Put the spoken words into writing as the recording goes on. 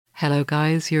Hello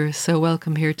guys, you're so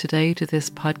welcome here today to this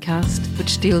podcast,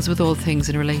 which deals with all things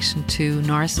in relation to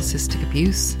narcissistic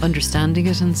abuse, understanding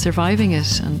it and surviving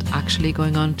it, and actually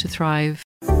going on to thrive.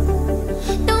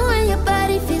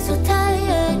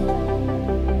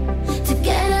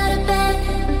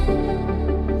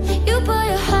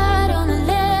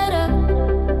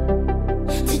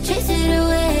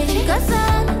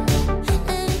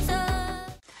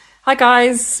 Hi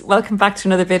guys, welcome back to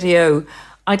another video.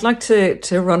 I'd like to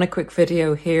run a quick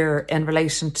video here in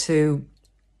relation to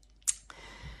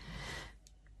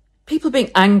people being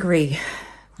angry,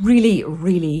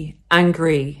 really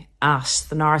angry at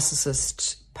the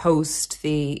narcissist post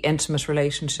the intimate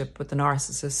relationship with the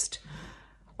narcissist,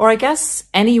 or I guess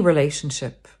any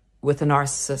relationship with a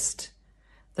narcissist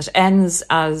that ends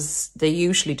as they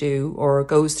usually do, or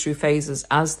goes through phases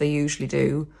as they usually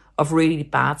do, of really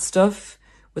bad stuff,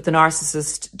 with the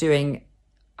narcissist doing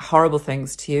horrible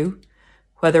things to you,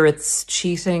 whether it's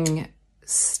cheating,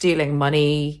 stealing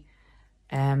money,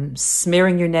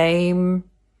 smearing your name,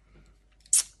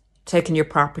 taking your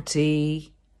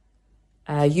property,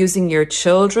 using your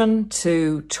children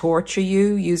to torture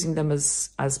you, using them as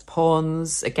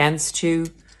pawns against you,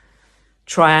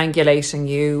 triangulating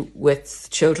you with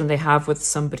children they have with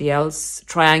somebody else,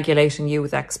 triangulating you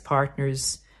with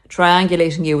ex-partners,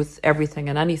 triangulating you with everything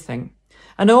and anything.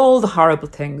 And all the horrible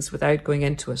things, without going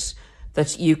into it,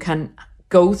 that you can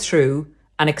go through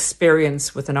and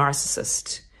experience with a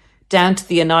narcissist, down to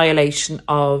the annihilation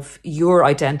of your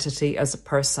identity as a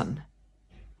person.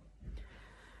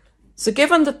 So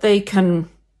given that they can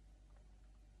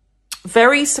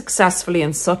very successfully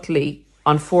and subtly,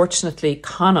 unfortunately,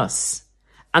 con us,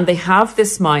 and they have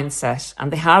this mindset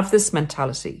and they have this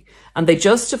mentality, and they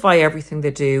justify everything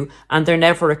they do, and they're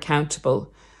never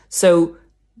accountable. So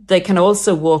they can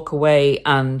also walk away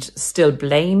and still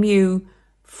blame you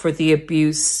for the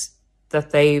abuse that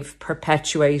they've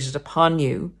perpetuated upon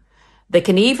you. They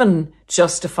can even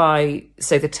justify,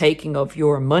 say, the taking of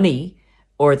your money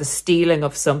or the stealing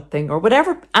of something or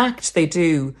whatever act they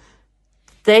do.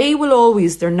 They will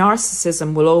always, their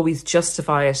narcissism will always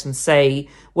justify it and say,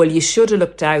 well, you should have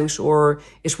looked out, or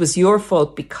it was your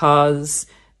fault because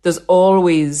it's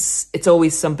always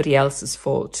somebody else's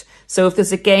fault. So if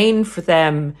there's a gain for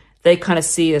them, they kind of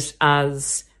see it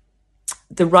as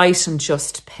the right and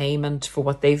just payment for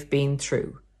what they've been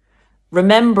through.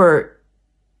 Remember,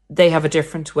 they have a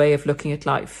different way of looking at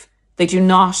life. They do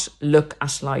not look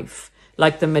at life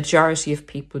like the majority of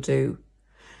people do.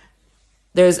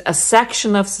 There's a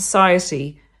section of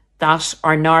society that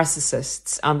are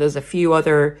narcissists, and there's a few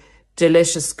other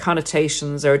delicious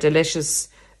connotations or delicious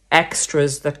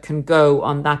extras that can go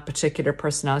on that particular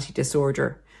personality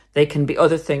disorder. They can be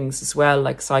other things as well,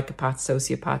 like psychopaths,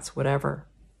 sociopaths, whatever.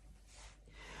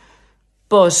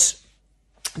 But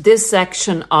this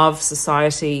section of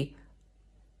society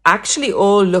actually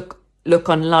all look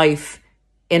on life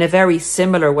in a very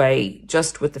similar way,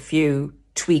 just with a few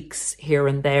tweaks here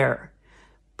and there.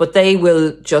 But they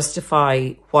will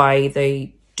justify why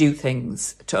they do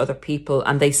things to other people,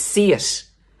 and they see it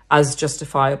as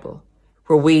justifiable.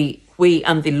 Where we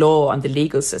and the law and the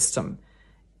legal system,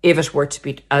 if it were to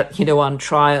be, on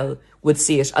trial, would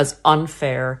see it as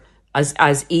unfair,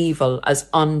 as evil, as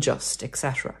unjust,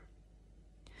 etc.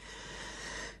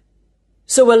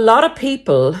 So a lot of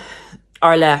people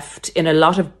are left in a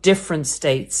lot of different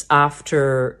states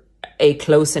after a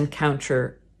close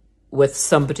encounter with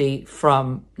somebody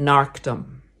from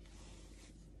narcdom.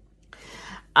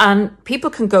 And people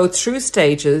can go through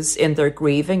stages in their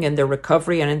grieving, in their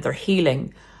recovery and in their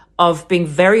healing of being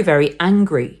very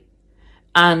angry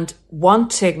and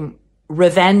wanting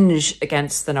revenge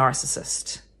against the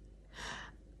narcissist.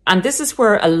 And this is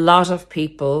where a lot of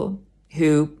people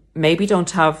who maybe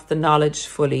don't have the knowledge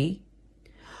fully,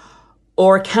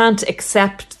 or can't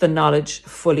accept the knowledge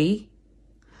fully,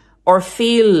 or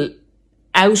feel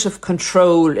out of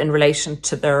control in relation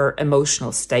to their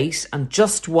emotional state and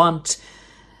just want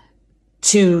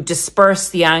to disperse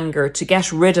the anger, to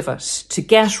get rid of it, to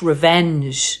get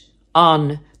revenge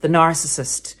on the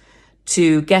narcissist,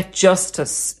 to get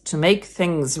justice, to make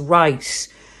things right,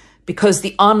 because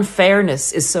the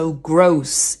unfairness is so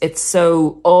gross, it's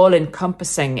so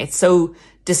all-encompassing, it's so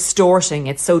distorting,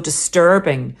 it's so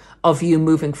disturbing of you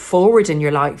moving forward in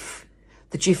your life,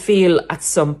 that you feel at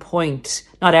some point,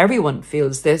 not everyone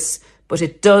feels this, but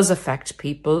it does affect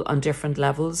people on different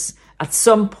levels. At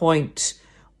some point,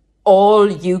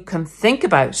 all you can think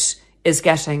about is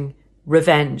getting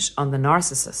revenge on the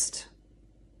narcissist.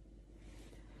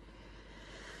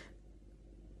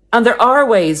 And there are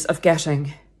ways of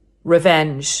getting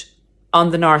revenge on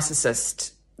the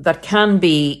narcissist that can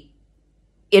be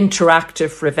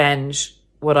interactive revenge,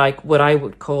 what I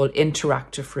would call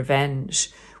interactive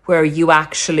revenge, where you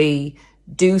actually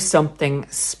do something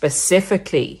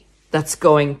specifically that's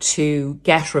going to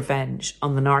get revenge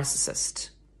on the narcissist.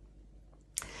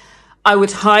 I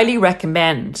would highly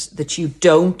recommend that you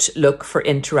don't look for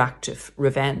interactive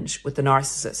revenge with the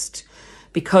narcissist,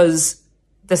 because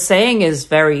the saying is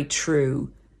very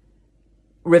true.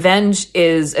 Revenge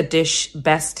is a dish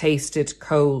best tasted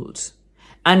cold.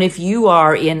 And if you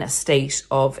are in a state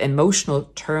of emotional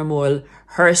turmoil,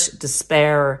 hurt,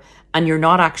 despair, and you're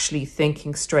not actually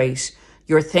thinking straight,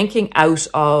 you're thinking out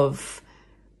of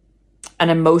an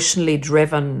emotionally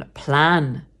driven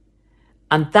plan.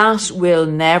 And that will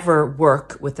never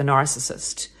work with the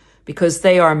narcissist, because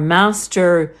they are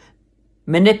master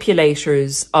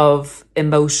manipulators of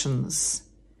emotions.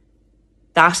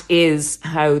 That is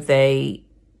how they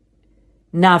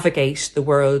navigate the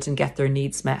world and get their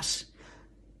needs met.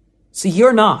 So you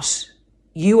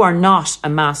are not a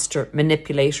master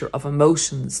manipulator of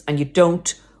emotions, and you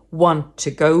don't want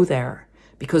to go there,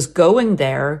 because going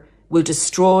there will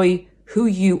destroy who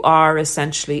you are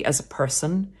essentially as a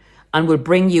person and will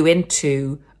bring you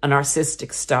into a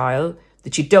narcissistic style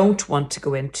that you don't want to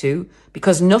go into,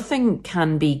 because nothing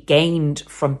can be gained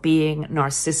from being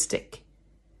narcissistic.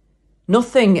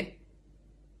 Nothing.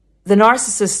 The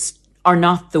narcissists are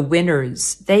not the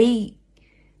winners. They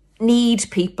need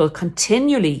people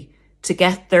continually to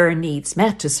get their needs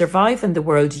met, to survive in the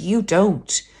world. You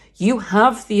don't. You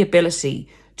have the ability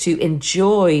to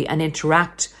enjoy and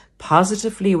interact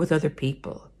positively with other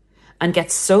people and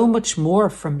get so much more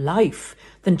from life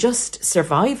than just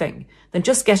surviving, than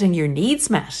just getting your needs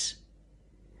met.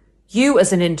 You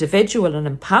as an individual, an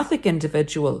empathic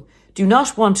individual, do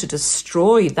not want to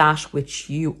destroy that which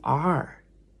you are.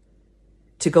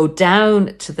 To go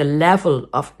down to the level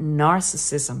of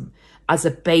narcissism as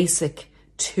a basic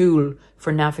tool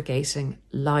for navigating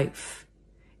life.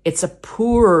 It's a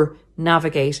poor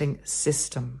navigating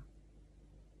system.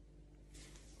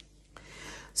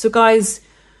 So guys,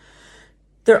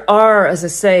 there are, as I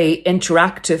say,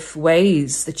 interactive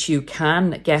ways that you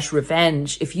can get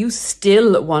revenge. If you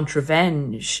still want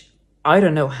revenge, I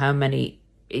don't know how many,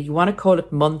 you want to call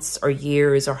it months or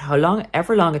years, or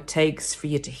however long it takes for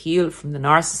you to heal from the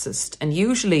narcissist. And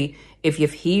usually, if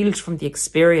you've healed from the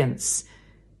experience,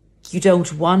 you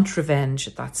don't want revenge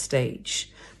at that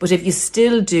stage. But if you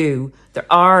still do, there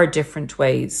are different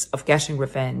ways of getting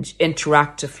revenge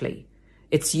interactively.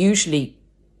 It's usually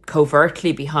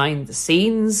covertly behind the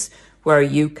scenes, where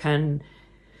you can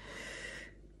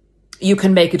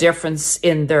make a difference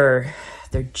in their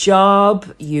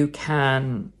job. You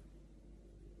can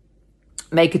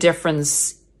make a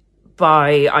difference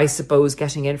by, I suppose,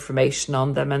 getting information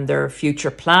on them and their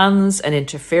future plans and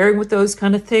interfering with those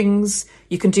kind of things.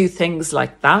 You can do things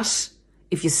like that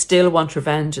if you still want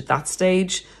revenge at that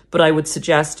stage. But I would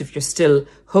suggest, if you're still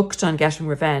hooked on getting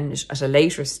revenge at a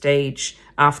later stage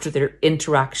after their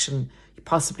interaction, you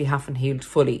possibly haven't healed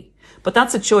fully. But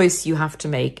that's a choice you have to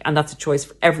make, and that's a choice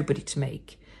for everybody to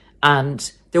make. And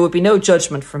there would be no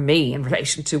judgment from me in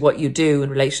relation to what you do in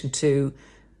relation to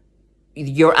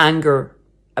your anger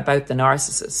about the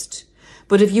narcissist.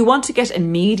 But if you want to get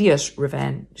immediate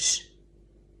revenge,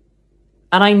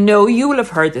 and I know you will have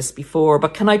heard this before,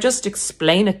 but can I just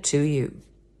explain it to you?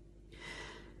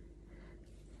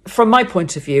 From my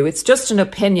point of view, it's just an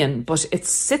opinion, but it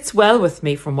sits well with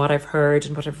me from what I've heard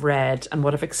and what I've read and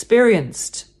what I've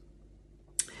experienced.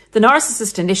 The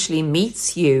narcissist initially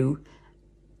meets you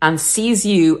and sees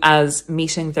you as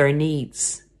meeting their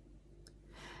needs.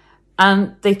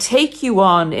 And they take you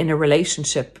on in a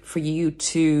relationship for you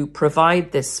to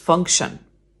provide this function.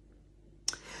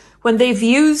 When they've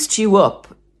used you up,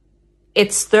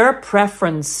 it's their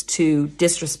preference to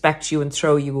disrespect you and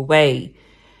throw you away,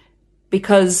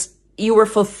 because you were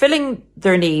fulfilling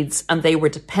their needs and they were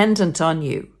dependent on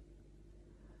you.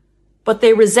 But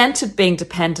they resented being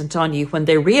dependent on you when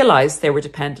they realized they were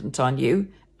dependent on you,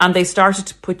 and they started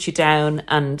to put you down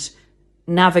and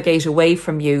navigate away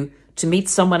from you to meet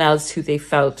someone else who they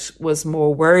felt was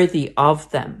more worthy of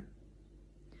them.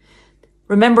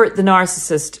 Remember, the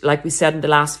narcissist, like we said in the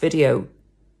last video,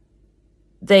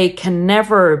 they can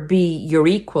never be your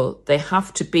equal. They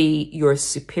have to be your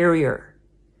superior,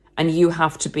 and you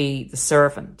have to be the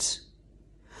servant.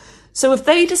 So if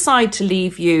they decide to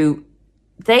leave you,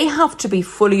 they have to be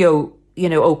fully,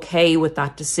 okay with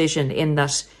that decision, in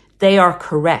that they are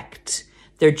correct.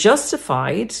 They're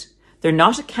justified. They're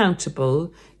not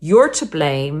accountable. You're to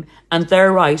blame, and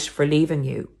they're right for leaving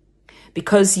you,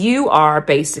 because you are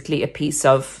basically a piece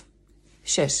of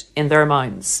shit in their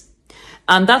minds.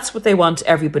 And that's what they want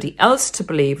everybody else to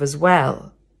believe as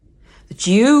well. that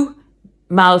you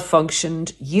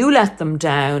malfunctioned, you let them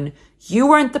down, you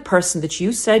weren't the person that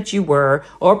you said you were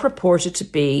or purported to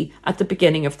be at the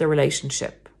beginning of the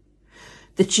relationship.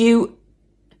 That you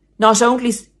not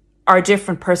only are a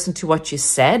different person to what you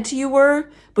said you were,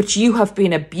 but you have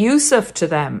been abusive to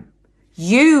them.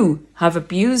 You have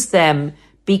abused them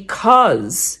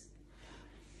because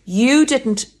you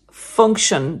didn't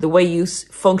function the way you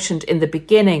functioned in the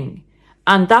beginning.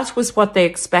 And that was what they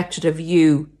expected of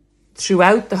you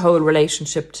throughout the whole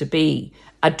relationship to be.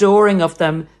 Adoring of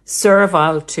them,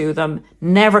 servile to them,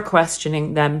 never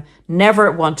questioning them, never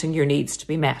wanting your needs to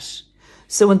be met.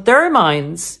 So in their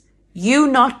minds, you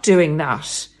not doing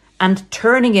that and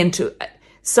turning into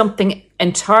something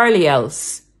entirely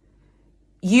else,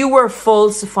 you were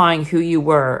falsifying who you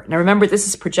were. Now remember, this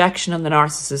is projection on the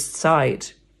narcissist side.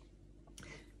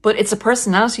 But it's a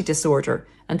personality disorder,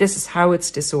 and this is how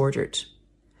it's disordered.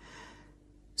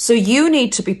 So you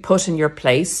need to be put in your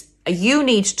place. You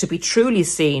need to be truly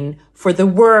seen for the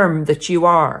worm that you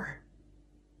are.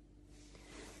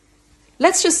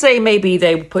 Let's just say maybe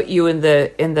they put you in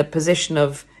the position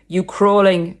of you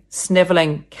crawling,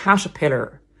 snivelling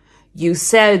caterpillar. You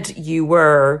said you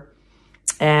were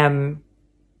a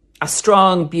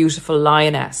strong, beautiful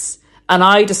lioness. And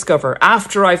I discover,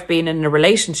 after I've been in a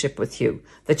relationship with you,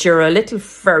 that you're a little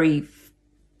furry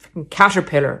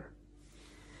caterpillar.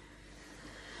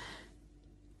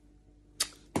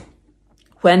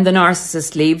 When the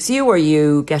narcissist leaves you or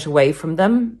you get away from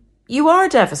them, you are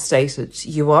devastated.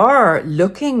 You are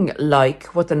looking like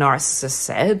what the narcissist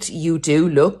said. You do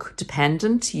look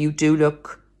dependent. You do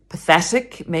look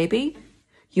pathetic, maybe.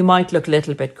 You might look a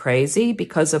little bit crazy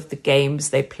because of the games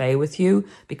they play with you,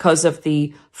 because of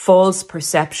the false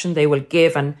perception they will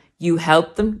give, and you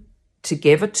help them to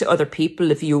give it to other people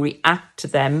if you react to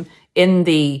them in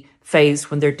the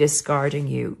phase when they're discarding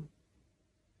you.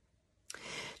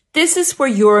 This is where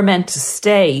you're meant to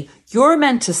stay. You're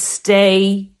meant to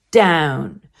stay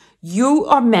down. You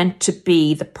are meant to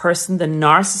be the person the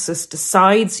narcissist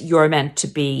decides you're meant to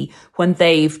be when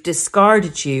they've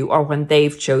discarded you or when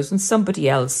they've chosen somebody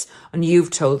else and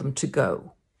you've told them to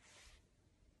go.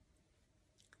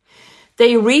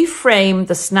 They reframe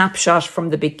the snapshot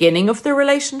from the beginning of the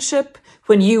relationship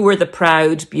when you were the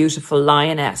proud, beautiful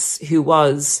lioness who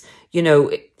was,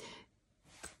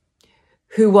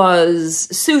 who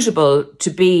was suitable to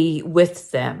be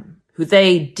with them, who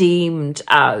they deemed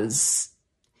as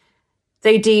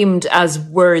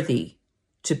worthy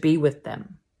to be with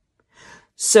them.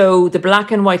 So the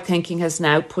black and white thinking has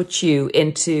now put you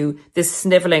into this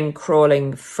snivelling,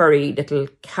 crawling, furry little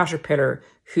caterpillar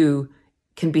who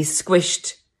can be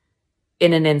squished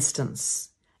in an instance.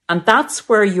 And that's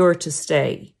where you're to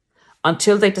stay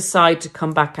until they decide to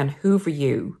come back and hoover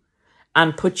you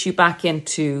and put you back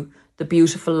into the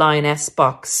beautiful lioness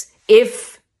box.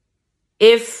 If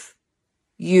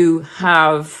you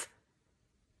have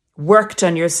worked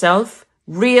on yourself,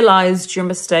 realized your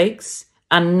mistakes,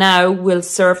 and now will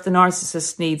serve the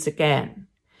narcissist's needs again.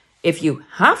 If you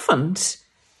haven't,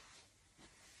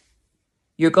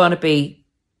 you're going to be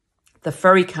the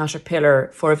furry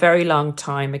caterpillar for a very long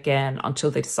time again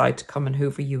until they decide to come and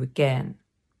hoover you again.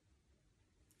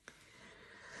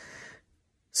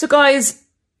 So guys,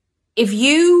 if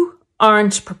you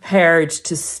aren't prepared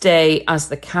to stay as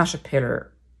the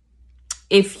caterpillar,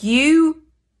 if you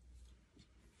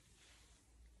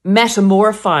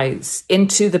metamorphose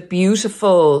into the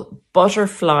beautiful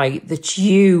butterfly that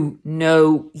you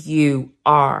know you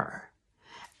are,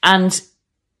 and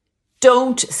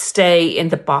don't stay in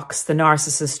the box the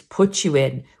narcissist put you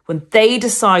in when they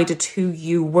decided who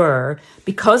you were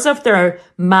because of their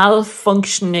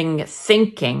malfunctioning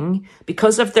thinking,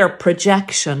 because of their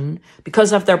projection,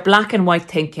 because of their black and white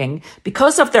thinking,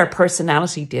 because of their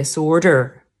personality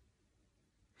disorder.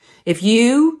 If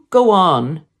you go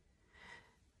on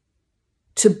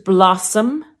to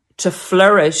blossom, to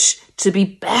flourish, to be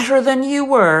better than you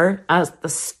were at the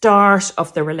start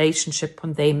of the relationship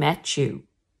when they met you,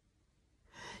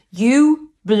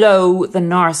 you blow the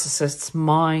narcissist's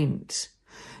mind.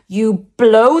 You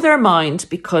blow their mind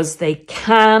because they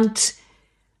can't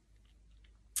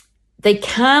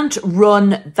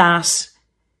run that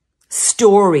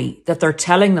story that they're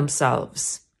telling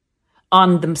themselves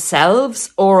on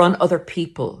themselves or on other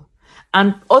people.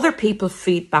 And other people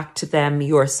feed back to them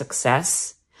your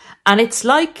success. And it's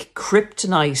like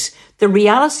kryptonite. The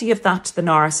reality of that to the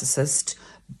narcissist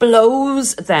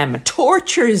blows them,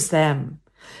 tortures them,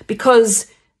 because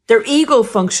their ego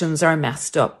functions are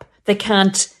messed up. They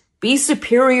can't be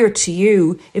superior to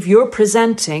you if you're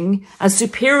presenting as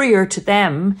superior to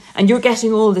them and you're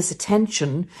getting all this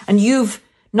attention and you've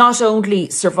not only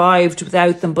survived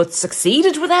without them, but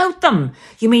succeeded without them.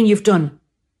 You mean you've done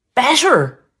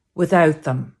better without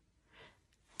them.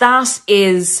 That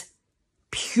is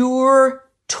pure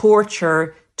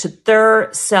torture to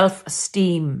their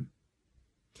self-esteem.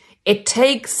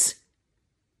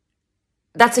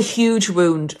 That's a huge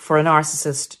wound for a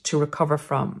narcissist to recover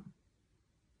from.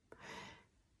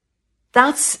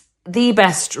 That's the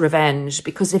best revenge,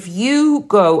 because if you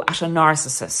go at a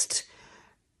narcissist,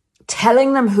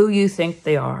 telling them who you think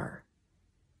they are,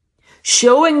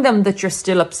 showing them that you're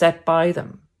still upset by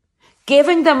them,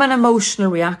 giving them an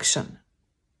emotional reaction,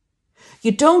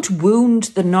 you don't wound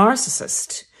the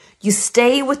narcissist. You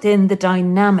stay within the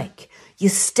dynamic. You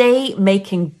stay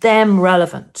making them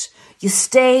relevant. You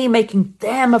stay making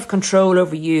them have control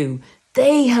over you.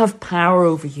 They have power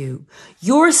over you.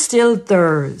 You're still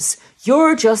theirs.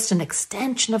 You're just an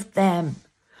extension of them,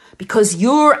 because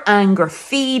your anger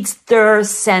feeds their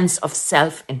sense of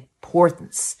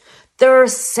self-importance, their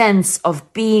sense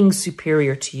of being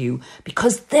superior to you,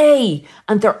 because they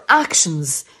and their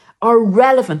actions are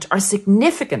relevant, are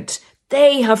significant.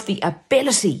 They have the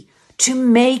ability to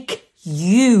make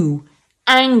you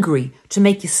angry, to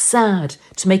make you sad,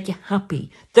 to make you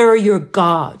happy. They're your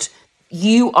God.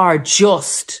 You are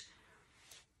just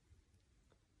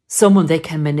someone they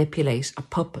can manipulate, a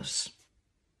puppet.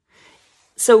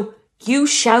 So you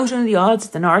shouting the odds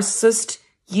at the narcissist,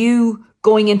 you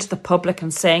going into the public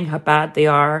and saying how bad they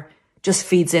are, just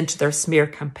feeds into their smear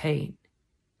campaign.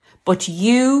 But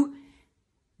you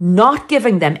not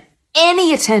giving them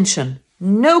any attention,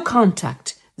 no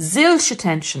contact, zilch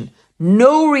attention,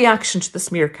 no reaction to the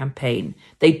smear campaign.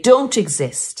 They don't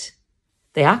exist.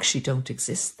 They actually don't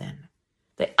exist then.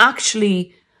 They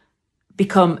actually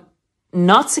become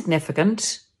not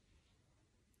significant.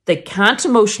 They can't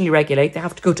emotionally regulate. They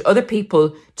have to go to other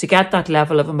people to get that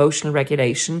level of emotional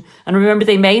regulation. And remember,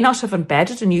 they may not have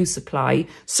embedded a new supply,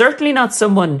 certainly not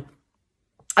someone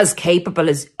as capable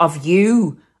of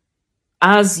giving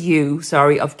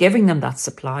them that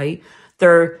supply.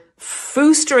 They're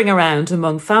foostering around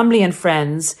among family and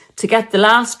friends to get the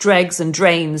last dregs and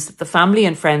drains that the family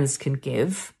and friends can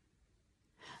give.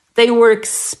 They were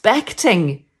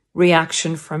expecting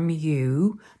reaction from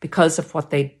you because of what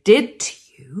they did to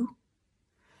you,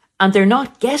 and they're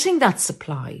not getting that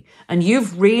supply, and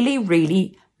you've really,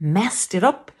 really messed it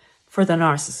up for the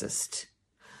narcissist.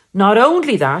 Not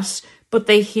only that, but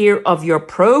they hear of your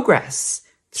progress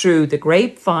through the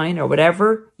grapevine or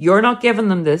whatever. You're not giving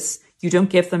them this. You don't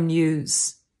give them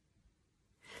news.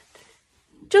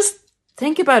 Just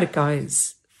think about it,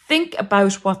 guys. Think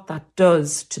about what that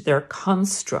does to their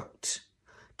construct,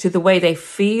 to the way they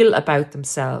feel about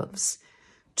themselves,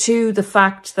 to the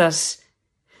fact that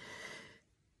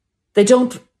they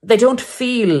don't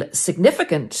feel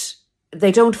significant.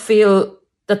 They don't feel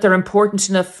that they're important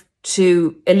enough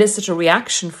to elicit a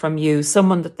reaction from you,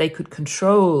 someone that they could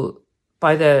control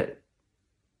by their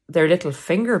little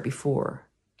finger before,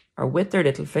 or with their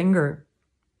little finger.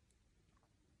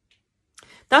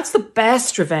 That's the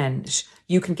best revenge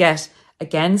you can get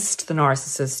against the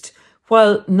narcissist,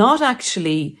 while not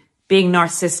actually being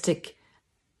narcissistic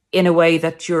in a way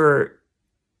that you're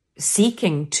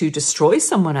seeking to destroy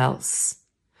someone else.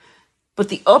 But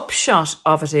the upshot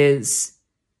of it is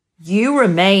you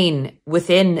remain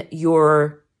within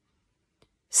your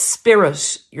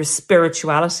spirit, your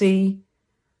spirituality,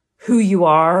 who you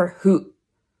are, who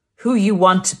you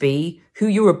want to be, who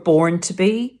you were born to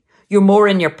be. You're more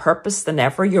in your purpose than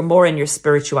ever. You're more in your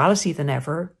spirituality than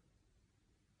ever.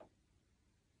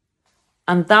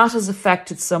 And that has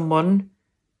affected someone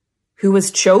who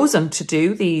has chosen to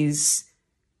do these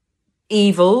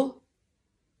evil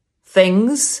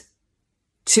things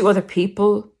to other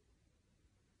people.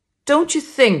 Don't you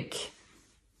think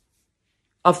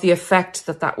of the effect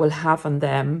that will have on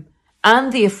them,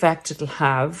 and the effect it'll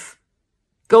have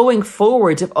going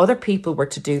forward if other people were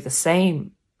to do the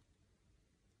same?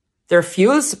 Their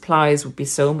fuel supplies would be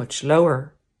so much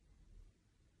lower.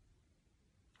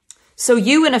 So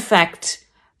you, in effect,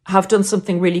 have done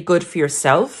something really good for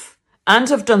yourself and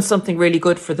have done something really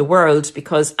good for the world,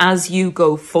 because as you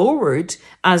go forward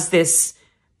as this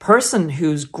person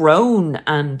who's grown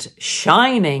and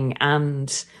shining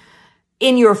and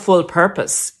in your full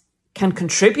purpose, can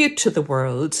contribute to the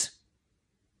world.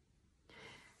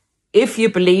 If you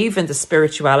believe in the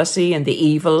spirituality and the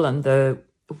evil and the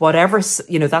whatever,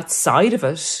 that side of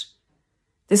it,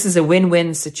 this is a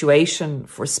win-win situation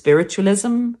for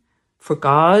spiritualism, for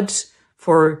God,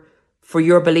 for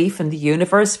your belief in the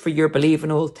universe, for your belief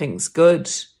in all things good.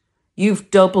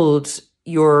 You've doubled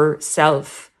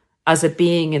yourself as a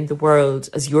being in the world,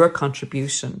 as your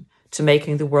contribution to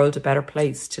making the world a better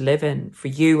place to live in for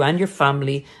you and your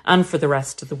family and for the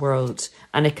rest of the world.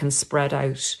 And it can spread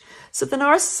out. So the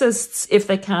narcissists, if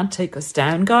they can't take us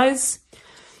down, guys,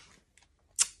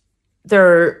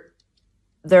 their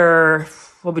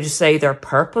what would you say, their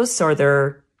purpose or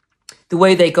the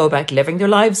way they go about living their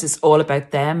lives is all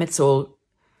about them.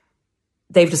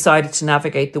 They've decided to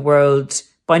navigate the world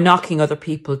by knocking other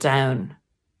people down.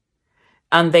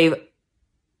 And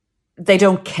they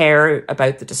don't care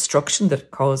about the destruction that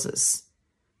it causes.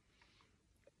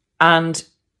 And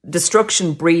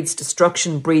destruction breeds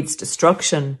destruction breeds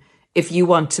destruction. If you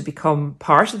want to become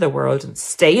part of the world and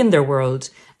stay in their world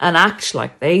and act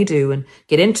like they do and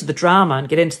get into the drama and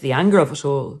get into the anger of it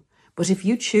all. But if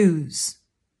you choose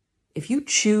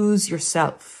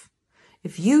yourself,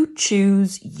 if you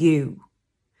choose you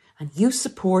and you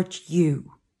support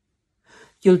you,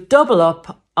 you'll double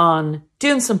up on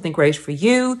doing something great for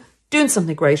you, doing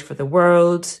something great for the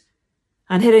world,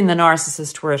 and hitting the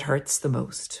narcissist where it hurts the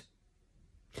most.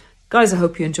 Guys, I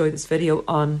hope you enjoyed this video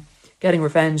on getting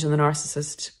revenge on the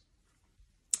narcissist.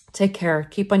 Take care.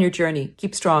 Keep on your journey.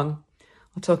 Keep strong.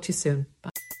 I'll talk to you soon. Bye.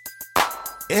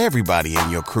 Everybody in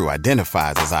your crew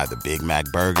identifies as either Big Mac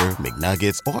Burger,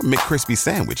 McNuggets, or McCrispy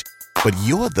Sandwich. But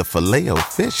you're the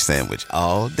Filet-O-Fish Sandwich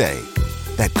all day.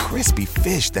 That crispy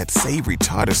fish, that savory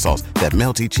tartar sauce, that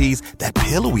melty cheese, that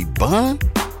pillowy bun.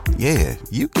 Yeah,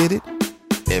 you get it.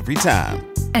 Every time.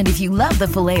 And if you love the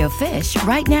Filet-O-Fish,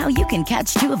 right now you can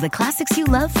catch two of the classics you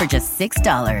love for just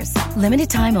 $6. Limited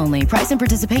time only. Price and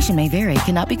participation may vary.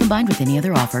 Cannot be combined with any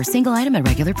other offer. Single item at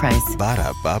regular price.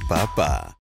 Ba-da-ba-ba-ba.